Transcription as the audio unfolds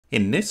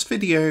In this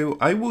video,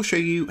 I will show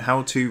you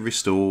how to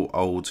restore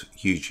old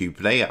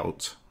YouTube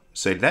layout.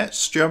 So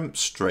let's jump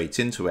straight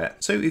into it.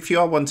 So if you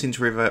are wanting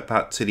to revert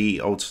back to the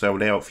old style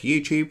layout for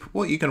YouTube,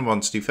 what you're going to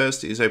want to do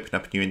first is open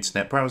up a new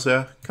internet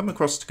browser, come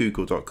across to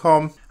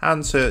google.com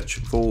and search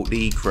for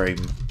the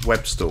Chrome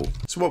Web Store.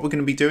 So what we're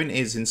going to be doing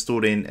is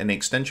installing an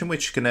extension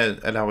which is going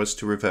to allow us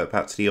to revert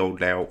back to the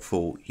old layout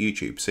for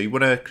YouTube. So you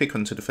want to click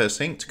onto the first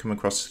link to come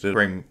across to the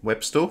Chrome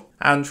Web Store.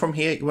 And from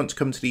here, you want to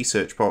come to the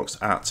search box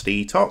at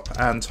the top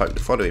and type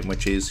the following,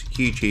 which is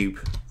YouTube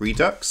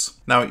Redux.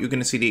 Now you're going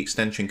to see the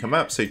extension come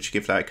up, so just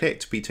give that a click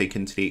to be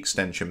taken to the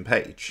extension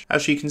page.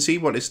 As you can see,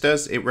 what this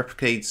does, it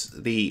replicates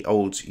the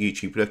old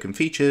YouTube look and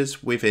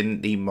features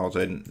within the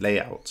modern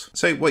layout.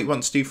 So what you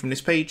want to do from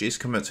this page is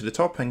come up to the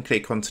top and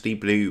click onto the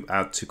blue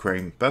Add to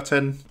Chrome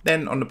button.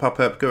 Then on the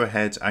pop-up, go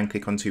ahead and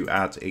click onto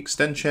Add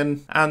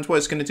Extension. And what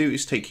it's going to do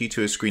is take you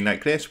to a screen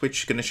like this,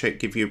 which is going to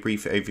give you a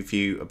brief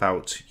overview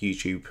about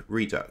YouTube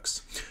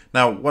Redux.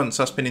 Now, once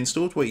that's been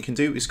installed, what you can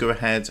do is go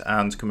ahead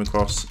and come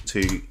across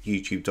to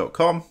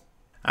youtube.com.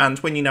 And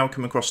when you now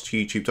come across to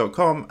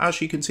youtube.com,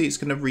 as you can see, it's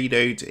going to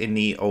reload in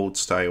the old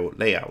style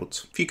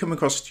layout. If you come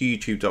across to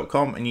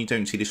youtube.com and you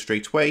don't see this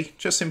straight away,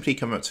 just simply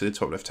come up to the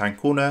top left hand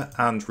corner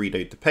and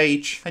reload the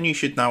page. And you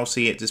should now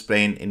see it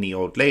displaying in the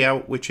old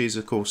layout, which is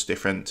of course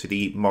different to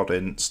the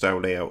modern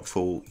style layout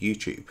for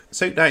YouTube.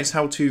 So that is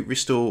how to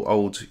restore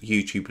old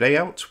YouTube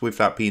layout. With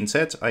that being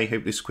said, I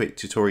hope this quick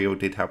tutorial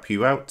did help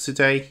you out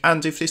today.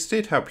 And if this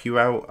did help you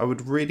out, I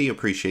would really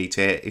appreciate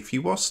it if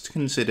you was to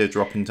consider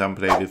dropping down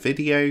below the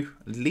video,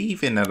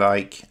 leaving a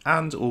like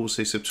and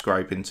also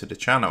subscribing to the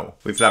channel.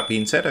 With that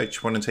being said, I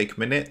just want to take a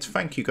minute to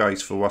thank you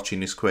guys for watching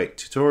this quick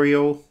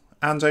tutorial,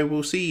 and I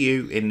will see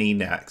you in the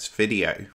next video.